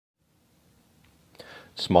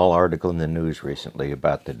Small article in the news recently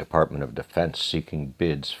about the Department of Defense seeking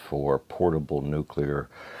bids for portable nuclear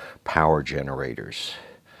power generators.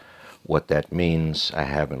 What that means, I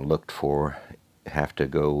haven't looked for. Have to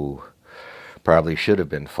go, probably should have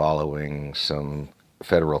been following some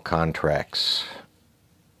federal contracts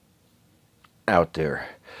out there.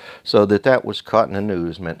 So that was caught in the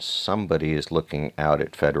news meant somebody is looking out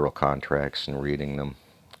at federal contracts and reading them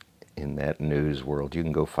in that news world. You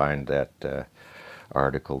can go find that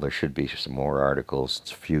article. There should be some more articles.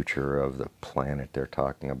 It's the future of the planet they're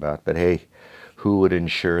talking about. But hey, who would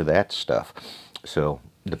insure that stuff? So,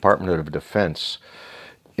 Department of Defense,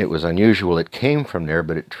 it was unusual it came from there,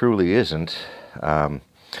 but it truly isn't.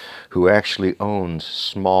 Who actually owns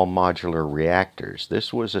small modular reactors.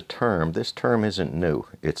 This was a term. This term isn't new.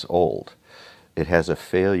 It's old. It has a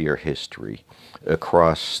failure history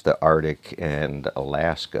across the Arctic and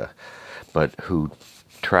Alaska. But who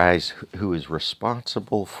is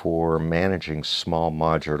responsible for managing small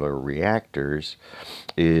modular reactors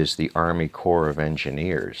is the Army Corps of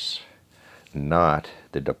Engineers, not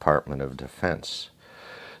the Department of Defense.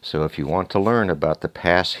 So if you want to learn about the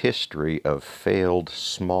past history of failed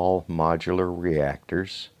small modular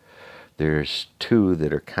reactors, there's two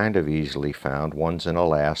that are kind of easily found. One's in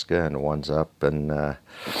Alaska and one's up in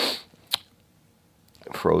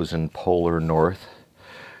frozen polar north.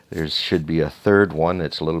 There should be a third one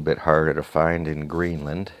that's a little bit harder to find in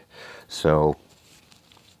Greenland. So,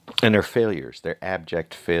 and they're failures. They're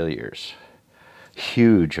abject failures.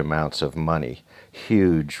 Huge amounts of money.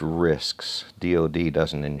 Huge risks. DOD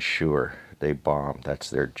doesn't insure. They bomb. That's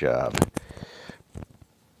their job.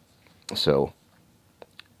 So,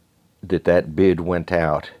 that bid went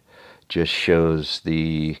out just shows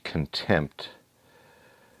the contempt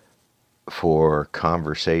for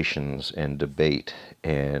conversations and debate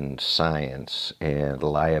and science and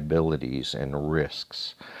liabilities and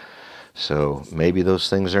risks. So maybe those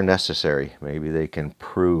things are necessary. Maybe they can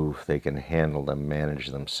prove they can handle them, manage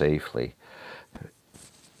them safely.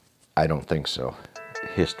 I don't think so.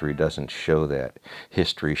 History doesn't show that.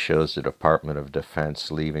 History shows the Department of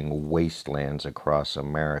Defense leaving wastelands across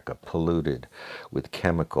America polluted with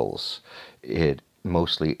chemicals.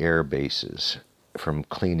 Mostly air bases, from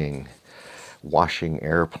cleaning, washing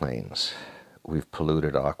airplanes. We've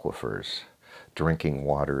polluted aquifers, drinking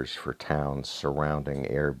waters for towns surrounding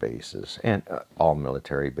air bases, and all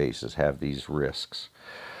military bases have these risks.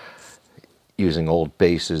 Using old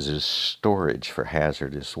bases as storage for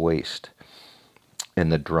hazardous waste,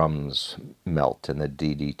 and the drums melt and the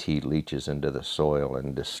DDT leaches into the soil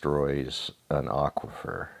and destroys an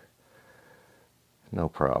aquifer. No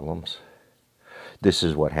problems. This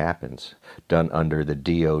is what happens. Done under the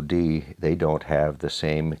DOD, they don't have the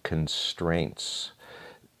same constraints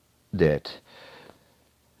that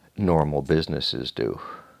normal businesses do.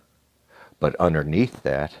 But underneath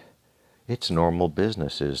that, it's normal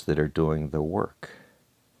businesses that are doing the work.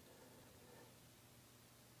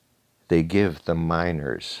 They give the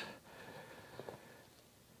miners,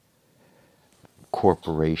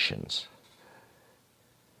 corporations,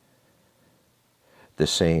 the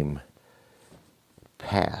same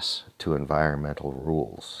pass to environmental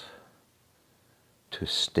rules, to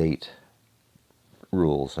state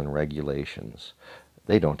rules and regulations.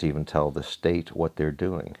 They don't even tell the state what they're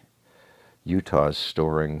doing. Utah's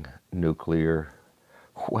storing nuclear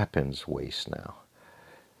weapons waste now.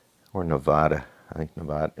 Or Nevada. I think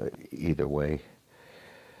Nevada, either way.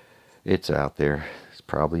 It's out there. It's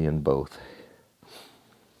probably in both.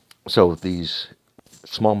 So these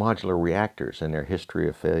small modular reactors and their history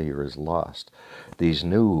of failure is lost. These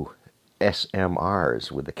new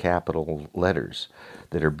SMRs with the capital letters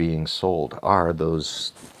that are being sold are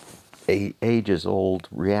those ages-old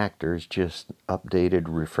reactors, just updated,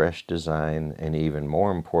 refreshed design, and even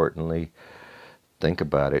more importantly, think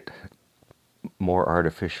about it, more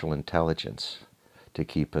artificial intelligence to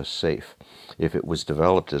keep us safe. If it was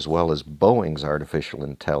developed as well as Boeing's artificial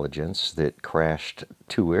intelligence that crashed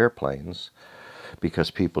 2 airplanes because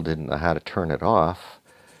people didn't know how to turn it off.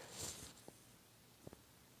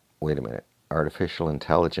 Wait a minute. Artificial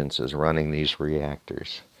intelligence is running these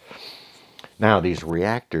reactors. Now these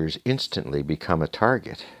reactors instantly become a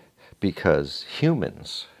target because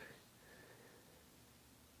humans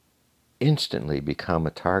instantly become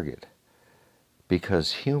a target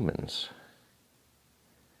because humans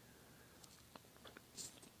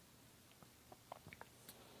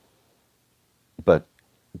but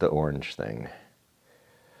the orange thing.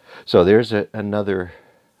 So there's another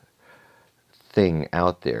thing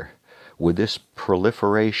out there. With this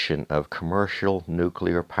proliferation of commercial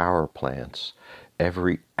nuclear power plants,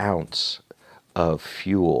 every ounce of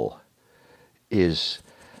fuel is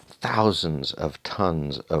thousands of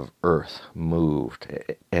tons of earth moved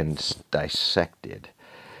and dissected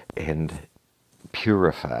and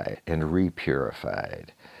purified and repurified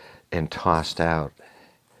and tossed out.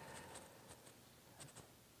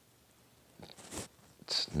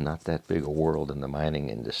 It's not that big a world in the mining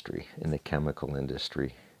industry, in the chemical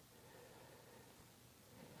industry.